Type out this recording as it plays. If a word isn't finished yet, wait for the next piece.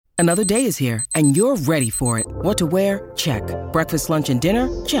Another day is here, and you're ready for it. What to wear? Check. Breakfast, lunch, and dinner?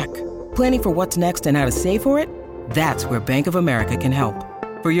 Check. Planning for what's next and how to save for it? That's where Bank of America can help.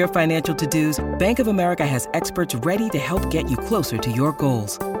 For your financial to-dos, Bank of America has experts ready to help get you closer to your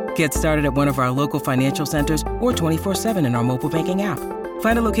goals. Get started at one of our local financial centers or 24/7 in our mobile banking app.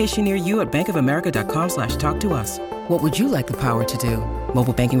 Find a location near you at bankofamerica.com/talktous. What would you like the power to do?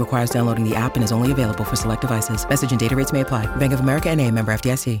 Mobile banking requires downloading the app and is only available for select devices. Message and data rates may apply. Bank of America N.A., member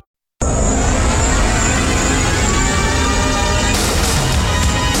FDIC.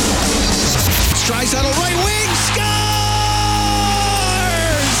 Draisaitl right wing scores!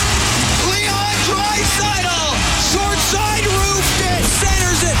 Leon Draisaitl, short side roofed it,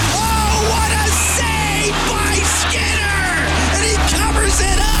 centers it. Oh, what a save by Skinner! And he covers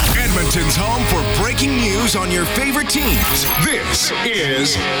it up. Edmonton's home for breaking news on your favorite teams. This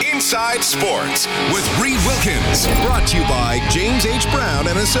is Inside Sports with Reed Wilkins. Brought to you by James H. Brown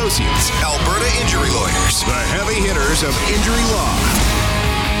and Associates, Alberta Injury Lawyers, the heavy hitters of injury law.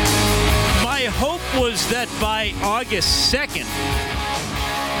 My hope was that by August 2nd,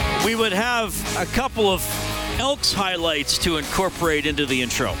 we would have a couple of Elks highlights to incorporate into the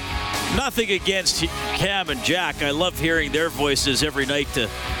intro. Nothing against Cam and Jack. I love hearing their voices every night to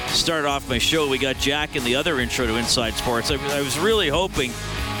start off my show. We got Jack in the other intro to Inside Sports. I was really hoping,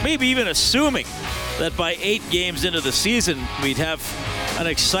 maybe even assuming, that by 8 games into the season, we'd have an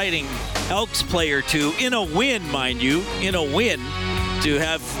exciting Elks player to, in a win, mind you, to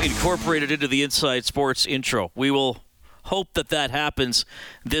have incorporated into the Inside Sports intro. We will hope that happens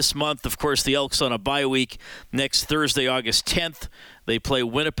this month. Of course, the Elks on a bye week next Thursday, August 10th. They play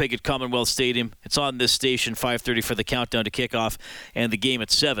Winnipeg at Commonwealth Stadium. It's on this station, 5:30 for the countdown to kickoff, and the game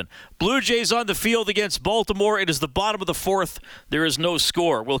at 7. Blue Jays on the field against Baltimore. It is the bottom of the 4th. There is no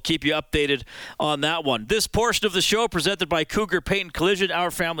score. We'll keep you updated on that one. This portion of the show presented by Cougar Paint and Collision,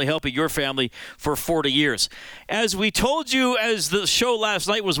 our family helping your family for 40 years. As we told you as the show last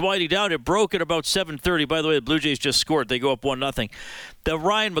night was winding down, it broke at about 7:30. By the way, the Blue Jays just scored. They go up 1-0. The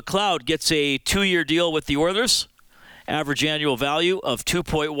Ryan McLeod gets a 2-year deal with the Oilers. Average annual value of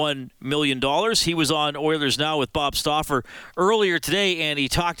 $2.1 million. He was on Oilers Now with Bob Stauffer earlier today, and he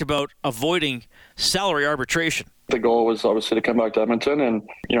talked about avoiding salary arbitration. The goal was obviously to come back to Edmonton, and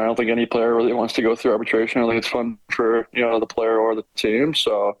I don't think any player really wants to go through arbitration. I think it's fun for the player or the team.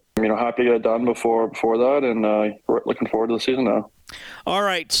 So happy to get it done before that, and we're looking forward to the season now. All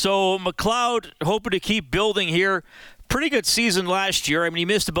right, so McLeod hoping to keep building here. Pretty good season last year. I mean, he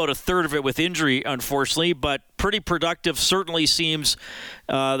missed about a third of it with injury, unfortunately, but pretty productive. Certainly seems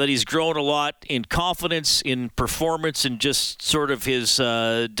that he's grown a lot in confidence, in performance, and just sort of his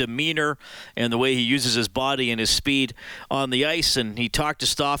demeanor and the way he uses his body and his speed on the ice. And he talked to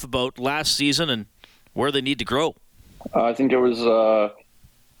Staff about last season and where they need to grow. I think it was a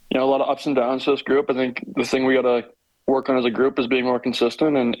lot of ups and downs to this group. I think the thing we got to work on as a group is being more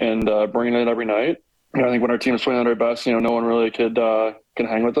consistent and bringing it every night. I think when our team's playing at our best, no one really can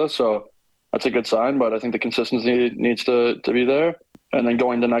hang with us. So that's a good sign, but I think the consistency needs to be there. And then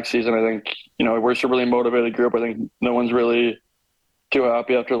going to next season, I think, we're just a really motivated group. I think no one's really too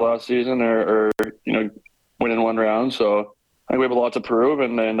happy after last season or winning one round. So I think we have a lot to prove,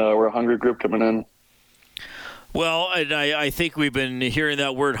 and we're a hungry group coming in. Well, and I think we've been hearing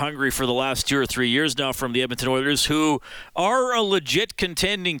that word hungry for the last 2 or 3 years now from the Edmonton Oilers, who are a legit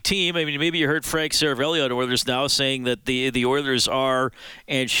contending team. I mean, maybe you heard Frank Saravelli on Oilers Now saying that the Oilers are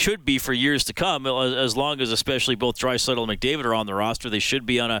and should be for years to come, as long as especially both Draisaitl and McDavid are on the roster. They should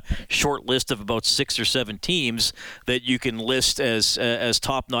be on a short list of about 6 or 7 teams that you can list as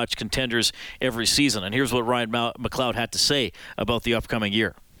top-notch contenders every season. And here's what Ryan McLeod had to say about the upcoming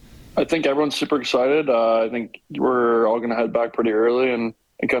year. I think everyone's super excited. I think we're all going to head back pretty early and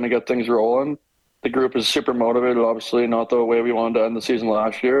kind of get things rolling. The group is super motivated, obviously, not the way we wanted to end the season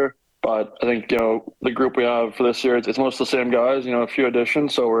last year. But I think, the group we have for this year, it's most of the same guys, a few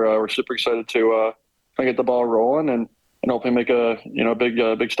additions. So we're super excited to get the ball rolling and hopefully make a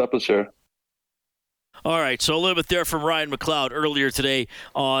big step this year. All right, so a little bit there from Ryan McLeod earlier today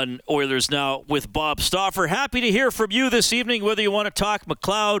on Oilers Now with Bob Stauffer. Happy to hear from you this evening, whether you want to talk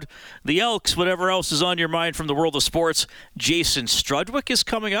McLeod, the Elks, whatever else is on your mind from the world of sports. Jason Strudwick is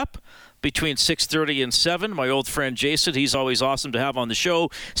coming up between 6:30 and 7. My old friend Jason, he's always awesome to have on the show.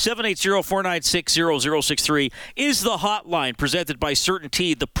 780-496-0063 is the hotline, presented by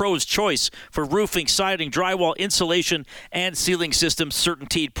CertainTeed, the pro's choice for roofing, siding, drywall, insulation, and ceiling systems.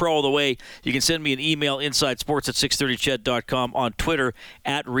 CertainTeed Pro all the way. You can send me an email, insidesports@630ched.com, on Twitter,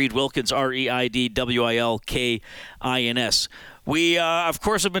 @ReedWilkins, ReidWilkins. We, of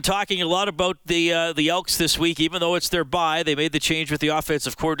course, have been talking a lot about the Elks this week, even though it's their bye. They made the change with the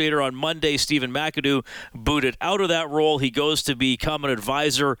offensive coordinator on Monday. Stephen McAdoo booted out of that role. He goes to become an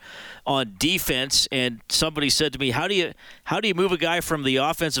advisor on defense. And somebody said to me, how do you move a guy from the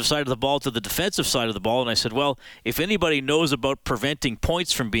offensive side of the ball to the defensive side of the ball? And I said, well, if anybody knows about preventing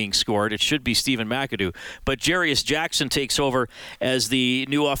points from being scored, it should be Stephen McAdoo. But Jarius Jackson takes over as the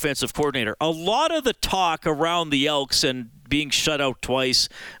new offensive coordinator. A lot of the talk around the Elks and being shut out twice,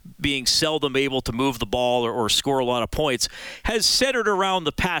 being seldom able to move the ball or score a lot of points, has centered around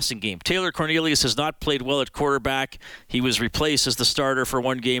the passing game. Taylor Cornelius has not played well at quarterback. He was replaced as the starter for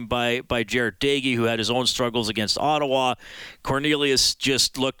one game by Jarrett Dagey, who had his own struggles against Ottawa. Cornelius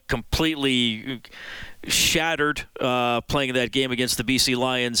just looked completely shattered playing that game against the BC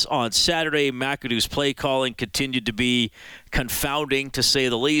Lions on Saturday. McAdoo's play calling continued to be confounding, to say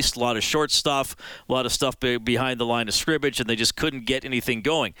the least. A lot of short stuff, a lot of stuff behind the line of scrimmage, and they just couldn't get anything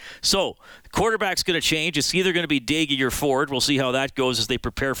going. So, the quarterback's going to change. It's either going to be Dagey or Ford. We'll see how that goes as they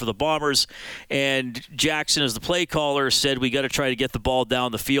prepare for the Bombers. And Jackson, as the play caller, said we got to try to get the ball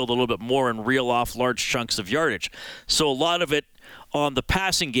down the field a little bit more and reel off large chunks of yardage. So a lot of it on the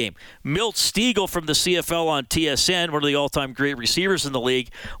passing game. Milt Stegall from the CFL on TSN, one of the all-time great receivers in the league,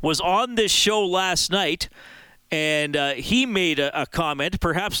 was on this show last night, and he made a comment,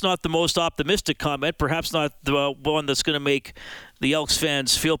 perhaps not the most optimistic comment, perhaps not the one that's going to make the Elks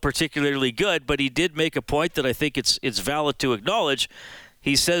fans feel particularly good, but he did make a point that I think it's valid to acknowledge.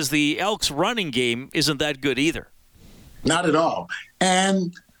 He says the Elks running game isn't that good either. Not at all.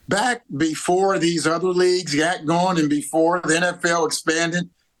 And back before these other leagues got going and before the NFL expanded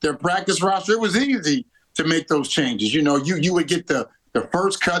their practice roster, it was easy to make those changes. You know, you would get the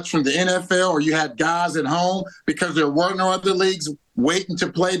first cuts from the NFL, or you had guys at home because there were no other leagues waiting to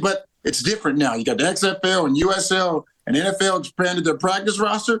play. But it's different now. You got the XFL and USL and NFL expanded their practice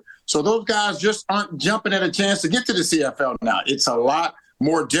roster. So those guys just aren't jumping at a chance to get to the CFL now. It's a lot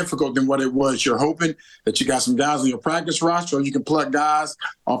more difficult than what it was. You're hoping that you got some guys on your practice roster, or you can pluck guys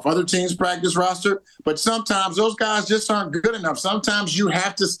off other teams' practice roster. But sometimes those guys just aren't good enough. Sometimes you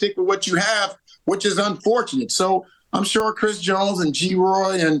have to stick with what you have, which is unfortunate. So I'm sure Chris Jones and G.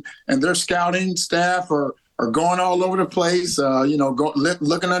 Roy and their scouting staff are going all over the place,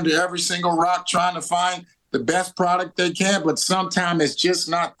 looking under every single rock, trying to find the best product they can. But sometimes it's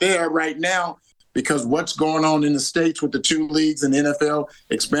just not there right now, because what's going on in the States with the two leagues and the NFL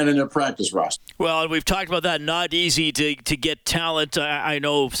expanding their practice roster. Well, we've talked about that. Not easy to get talent. I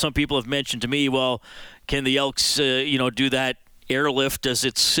know some people have mentioned to me, well, can the Elks, do that airlift, as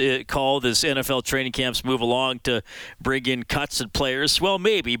it's called, as NFL training camps move along, to bring in cuts and players? Well,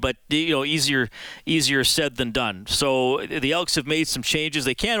 maybe, but easier said than done. So the Elks have made some changes.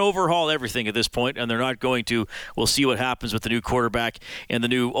 They can't overhaul everything at this point, and they're not going to. We'll see what happens with the new quarterback and the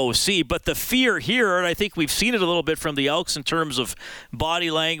new OC. But the fear here, and I think we've seen it a little bit from the Elks in terms of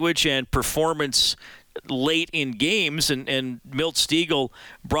body language and performance late in games, and Milt Stegall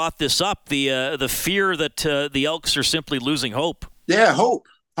brought this up, the fear that the Elks are simply losing hope. Yeah, hope.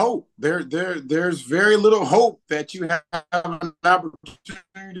 There's very little hope that you have an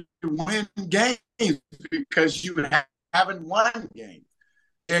opportunity to win games because you haven't won games.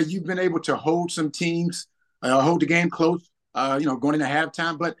 And you've been able to hold some teams, hold the game close, going into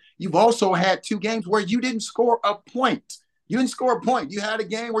halftime, but you've also had two games where you didn't score a point. You didn't score a point. You had a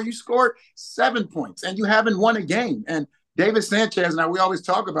game where you scored 7 points, and you haven't won a game. And David Sanchez, now we always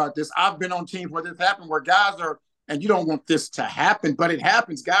talk about this. I've been on teams where this happened, where guys are, and you don't want this to happen, but it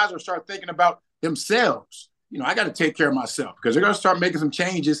happens. Guys are start thinking about themselves. I got to take care of myself, because they're going to start making some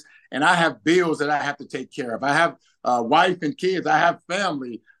changes, and I have bills that I have to take care of. I have a wife and kids. I have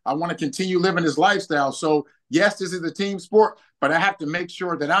family. I want to continue living this lifestyle. So, yes, this is a team sport, but I have to make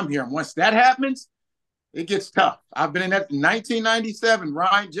sure that I'm here. And once that happens, it gets tough. I've been in that 1997,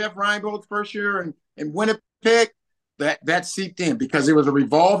 Jeff Reinbold's first year in Winnipeg. That seeped in because it was a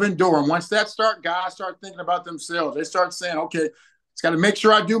revolving door. And once that guys start thinking about themselves. They start saying, okay, it's got to make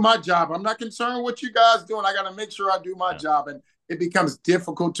sure I do my job. I'm not concerned with what you guys doing. I got to make sure I do my job. And it becomes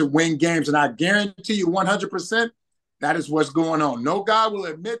difficult to win games. And I guarantee you 100% that is what's going on. No guy will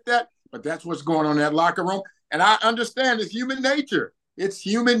admit that, but that's what's going on in that locker room. And I understand it's human nature. It's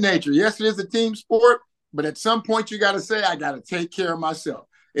human nature. Yes, it is a team sport. But at some point, you got to say, I got to take care of myself.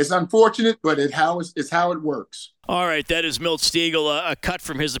 It's unfortunate, but it's how it works. All right, that is Milt Stiegel, a cut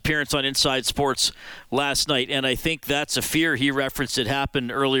from his appearance on Inside Sports last night, and I think that's a fear he referenced. It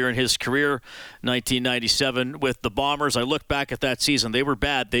happened earlier in his career, 1997, with the Bombers. I look back at that season. They were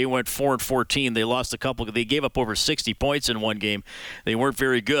bad. They went 4-14. They lost a couple. They gave up over 60 points in one game. They weren't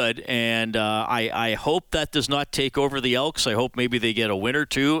very good, and I hope that does not take over the Elks. I hope maybe they get a win or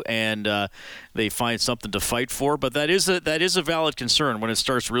two, and they find something to fight for. But that is a valid concern when it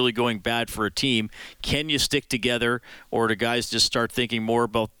starts really going bad for a team. Can you stick together, or do guys just start thinking more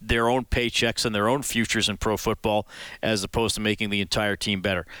about their own paychecks and their own futures in pro football as opposed to making the entire team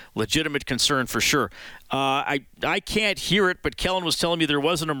better? Legitimate concern for sure. I can't hear it, but Kellen was telling me there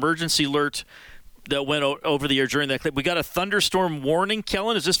was an emergency alert that went over the air during that clip. We got a thunderstorm warning,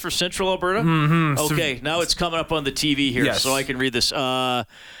 Kellen. Is this for Central Alberta? Mm-hmm. Okay, now it's coming up on the TV here, yes. So I can read this.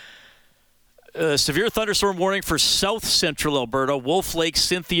 Severe thunderstorm warning for South Central Alberta, Wolf Lake,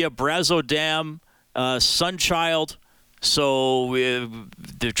 Cynthia, Brazo Dam, Sunchild. So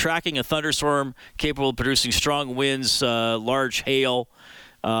they're tracking a thunderstorm capable of producing strong winds, large hail.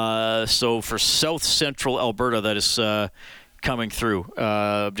 So for South Central Alberta, that is coming through.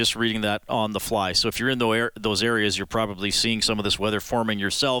 Just reading that on the fly. So if you're in those areas, you're probably seeing some of this weather forming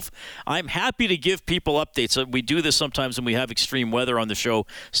yourself. I'm happy to give people updates. We do this sometimes when we have extreme weather on the show,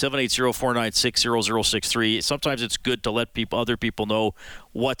 780-496-0063. Sometimes it's good to let other people know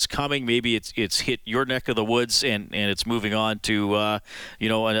what's coming. Maybe it's hit your neck of the woods and it's moving on to a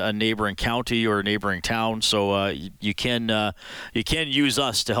neighboring county or a neighboring town. So you can use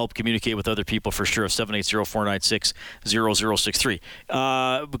us to help communicate with other people for sure.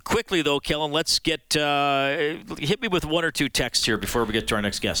 780-496-0063. Quickly though, Kellen, let's hit me with one or two texts here before we get to our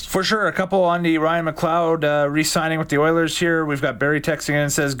next guest. For sure, a couple on the Ryan McLeod re-signing with the Oilers here. We've got Barry texting in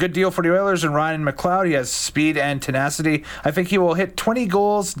and says, good deal for the Oilers and Ryan McLeod. He has speed and tenacity. I think he will hit 20 goals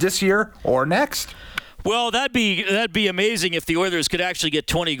this year or next. Well, that'd be amazing if the Oilers could actually get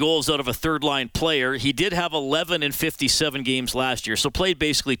 20 goals out of a third-line player. He did have 11 in 57 games last year, so played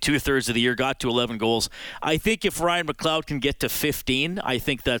basically two-thirds of the year, got to 11 goals. I think if Ryan McLeod can get to 15, I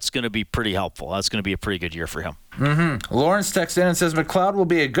think that's going to be pretty helpful. That's going to be a pretty good year for him. Mm-hmm. Lawrence texts in and says, McLeod will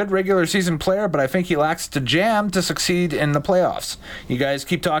be a good regular season player, but I think he lacks the jam to succeed in the playoffs. You guys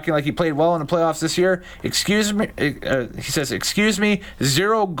keep talking like he played well in the playoffs this year. Excuse me, he says,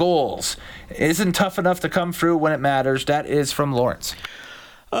 0 goals. Isn't tough enough to come through when it matters. That is from Lawrence.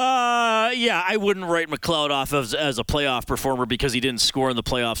 Yeah, I wouldn't write McLeod off as a playoff performer because he didn't score in the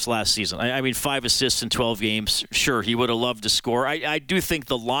playoffs last season. I mean, 5 assists in 12 games. Sure, he would have loved to score. I do think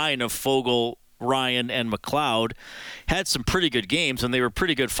the line of Fogle, Ryan, and McLeod had some pretty good games, and they were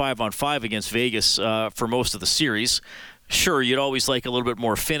pretty good 5-on-5 against Vegas for most of the series. Sure, you'd always like a little bit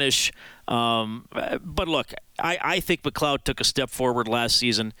more finish. But look, I think McLeod took a step forward last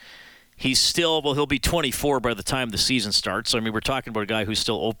season. He'll be 24 by the time the season starts. I mean, we're talking about a guy who's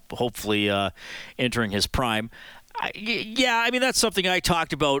still hopefully entering his prime. I mean, that's something I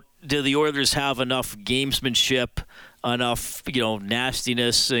talked about. Do the Oilers have enough gamesmanship, enough,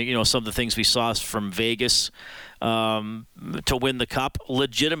 nastiness, some of the things we saw from Vegas to win the Cup?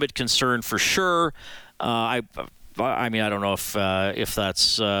 Legitimate concern for sure. I mean, I don't know if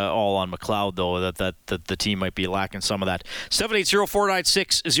that's all on McLeod, though, that the team might be lacking some of that.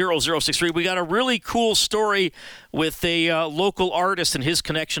 780-496-0063. We got a really cool story with a local artist and his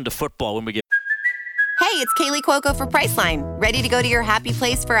connection to football when we get. Hey, it's Kaylee Cuoco for Priceline. Ready to go to your happy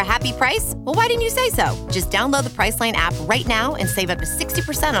place for a happy price? Well, why didn't you say so? Just download the Priceline app right now and save up to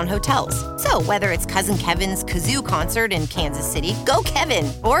 60% on hotels. So whether it's Cousin Kevin's Kazoo Concert in Kansas City, go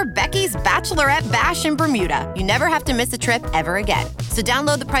Kevin, or Becky's Bachelorette Bash in Bermuda, you never have to miss a trip ever again. So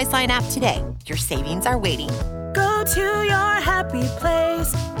download the Priceline app today. Your savings are waiting. Go to your happy place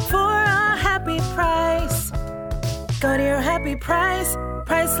for a happy price. Go to your happy price,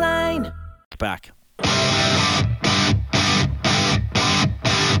 Priceline. Back.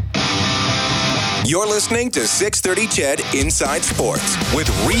 You're listening to 630 CHED Inside Sports with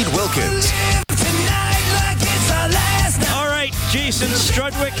Reed Wilkins. All right, Jason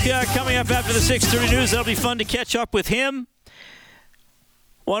Strudwick coming up after the 630 news. That'll be fun to catch up with him.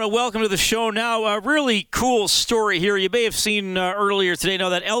 Want to welcome to the show now a really cool story here. You may have seen earlier today now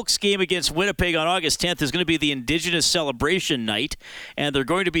that Elks game against Winnipeg on August 10th is going to be the Indigenous celebration night, and they're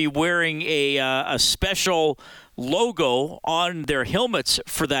going to be wearing a special logo on their helmets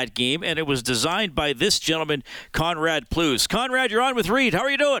for that game, and it was designed by this gentleman, Conrad Plews. Conrad, you're on with Reed. How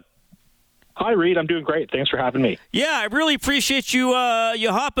are you doing? Hi, Reed. I'm doing great. Thanks for having me. Yeah, I really appreciate you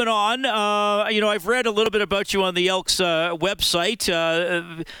you hopping on. I've read a little bit about you on the Elks website.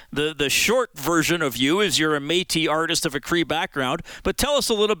 The short version of you is you're a Métis artist of a Cree background. But tell us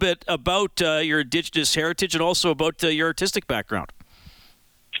a little bit about your Indigenous heritage and also about your artistic background.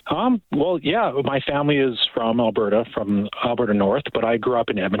 Well, yeah, my family is from Alberta North, but I grew up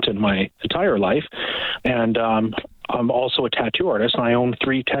in Edmonton my entire life. And I'm also a tattoo artist, and I own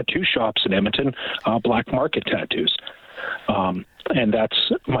 3 tattoo shops in Edmonton, Black Market Tattoos. And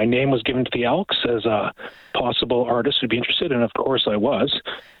my name was given to the Elks as a possible artist who'd be interested, and of course I was.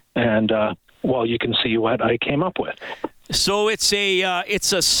 And, you can see what I came up with. So it's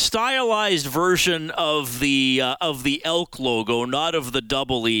a stylized version of the Elk logo, not of the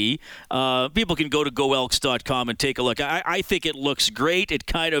double E. People can go to goelks.com and take a look. I think it looks great. It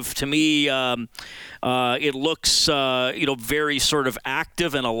kind of, to me, it looks very sort of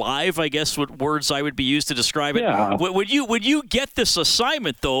active and alive, I guess, what words I would be used to describe it. Yeah. Would you get this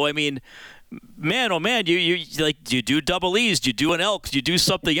assignment though? I mean, man, oh man, do you do double E's? Do you do an Elk? Do you do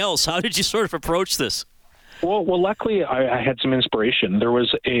something else? How did you sort of approach this? Well, luckily I had some inspiration. There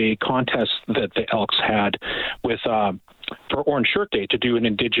was a contest that the Elks had with for Orange Shirt Day to do an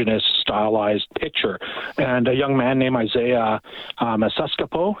Indigenous stylized picture, and a young man named Isaiah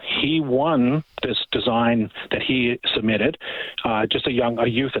Masaskapo, he won this design that he submitted, just a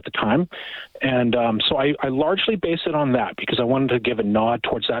youth at the time, and so I largely based it on that because I wanted to give a nod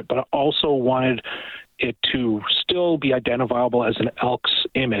towards that, but I also wanted it to still be identifiable as an Elks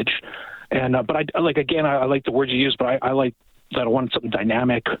image. And but I like the words you use, but I like that I wanted something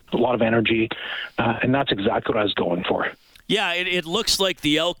dynamic, a lot of energy, and that's exactly what I was going for. Yeah, it looks like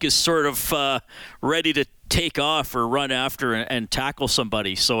the Elk is sort of ready to take off or run after and tackle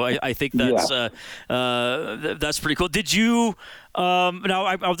somebody. So I think that's pretty cool. Did you? Now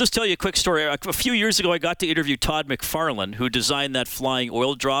I'll just tell you a quick story. A few years ago, I got to interview Todd McFarlane, who designed that flying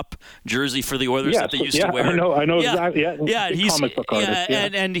oil drop jersey for the Oilers that they used to wear. I know exactly. Yeah, and he's comic book artist.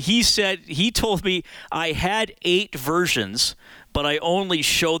 And he told me I had 8 versions, but I only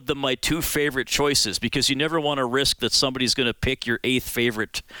showed them my 2 favorite choices because you never want to risk that somebody's going to pick your 8th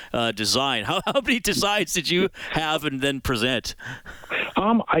favorite design. How many designs did you have and then present?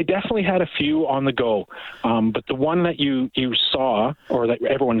 I definitely had a few on the go, but the one that you saw or that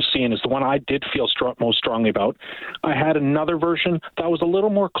everyone's seen is the one I did feel most strongly about. I had another version that was a little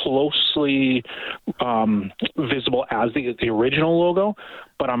more closely visible as the original logo,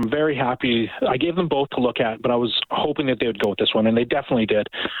 but I'm very happy. I gave them both to look at, but I was hoping that they would go with this one, and they definitely did.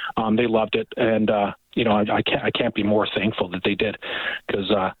 They loved it, and I can't be more thankful that they did, because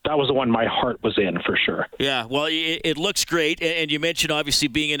that was the one my heart was in for sure. Yeah, well, it looks great, and you mentioned obviously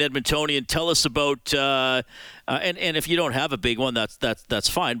being an Edmontonian. Tell us about and if you don't have a big one, that's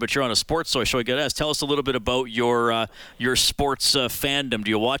fine. But you're on a sports show, so I got to ask. Tell us a little bit about your sports fandom. Do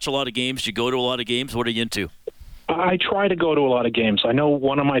you watch a lot of games? Do you go to a lot of games? What are you into? I try to go to a lot of games. I know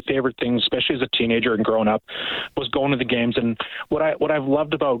one of my favorite things, especially as a teenager and growing up, was going to the games. And what I've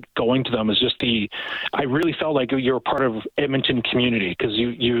loved about going to them is just I really felt like you're a part of Edmonton community, because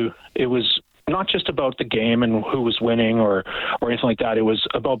it was not just about the game and who was winning or anything like that. It was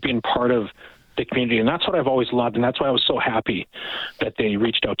about being part of the community, and that's what I've always loved, and that's why I was so happy that they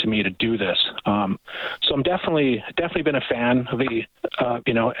reached out to me to do this. So I'm definitely been a fan of the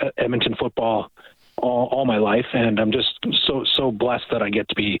Edmonton football all my life, and I'm just so blessed that I get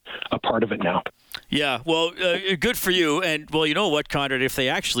to be a part of it now. Yeah, well, good for you. And, well, you know what, Conrad, if they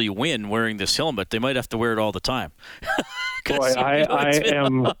actually win wearing this helmet, they might have to wear it all the time. Boy, I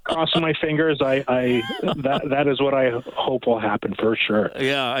am crossing my fingers. That is what I hope will happen for sure.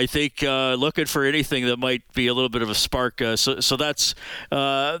 Yeah, I think looking for anything that might be a little bit of a spark. So that's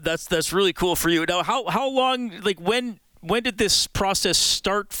really cool for you. Now, how long, like when did this process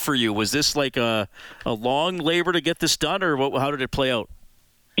start for you? Was this like a long labor to get this done, or how did it play out?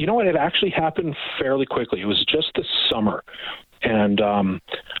 You know what? It actually happened fairly quickly. It was just this summer, and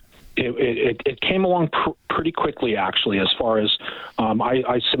it came along pretty quickly, actually, as far as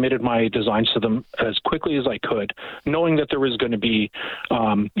I submitted my designs to them as quickly as I could, knowing that there was going to be,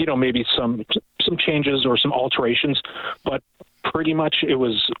 maybe some changes or some alterations, but pretty much it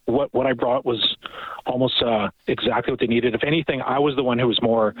was what I brought was almost exactly what they needed. If anything, I was the one who was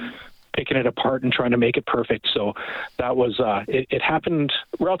more picking it apart and trying to make it perfect. So that was it happened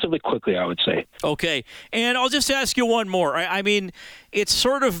relatively quickly, I would say. Okay, and I'll just ask you one more. I mean, it's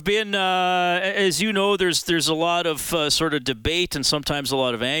sort of been, as you know, there's a lot of sort of debate and sometimes a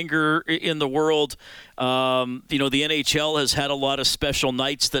lot of anger in the world. The NHL has had a lot of special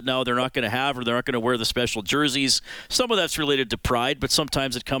nights that now they're not going to have, or they're not going to wear the special jerseys. Some of that's related to pride, but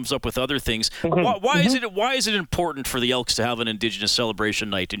sometimes it comes up with other things. Why is it important for the Elks to have an Indigenous celebration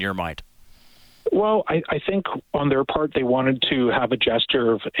night in your mind? Well, I think on their part they wanted to have a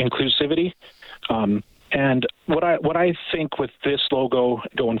gesture of inclusivity. And what I think with this logo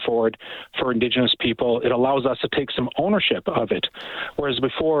going forward for Indigenous people, it allows us to take some ownership of it, whereas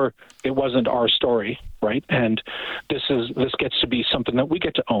before it wasn't our story, right? And this gets to be something that we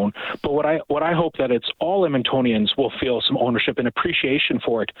get to own. But what I hope that it's all Edmontonians will feel some ownership and appreciation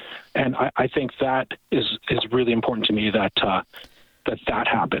for it, and I think that is really important to me that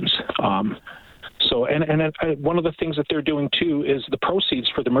happens. So, and one of the things that they're doing, too, is the proceeds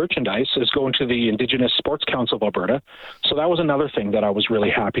for the merchandise is going to the Indigenous Sports Council of Alberta. So that was another thing that I was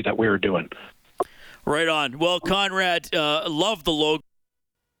really happy that we were doing. Right on. Well, Conrad, love the logo.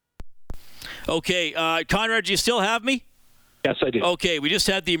 Okay, Conrad, do you still have me? Yes, I do. Okay, we just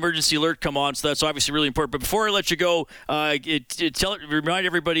had the emergency alert come on, so that's obviously really important. But before I let you go, remind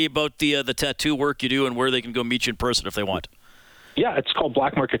everybody about the tattoo work you do and where they can go meet you in person if they want. Yeah, it's called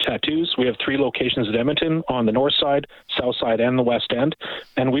Black Marker Tattoos. We have 3 locations in Edmonton, on the north side, south side, and the west end.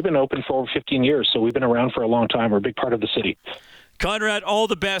 And we've been open for over 15 years, so we've been around for a long time. We're a big part of the city. Conrad, all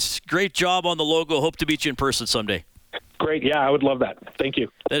the best. Great job on the logo. Hope to meet you in person someday. Great. Yeah, I would love that. Thank you.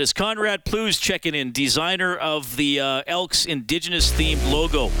 That is Conrad Plews checking in, designer of the Elks Indigenous-themed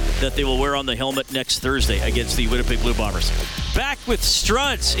logo that they will wear on the helmet next Thursday against the Winnipeg Blue Bombers. Back with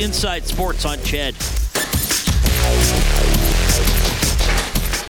Struds Inside Sports on CHED.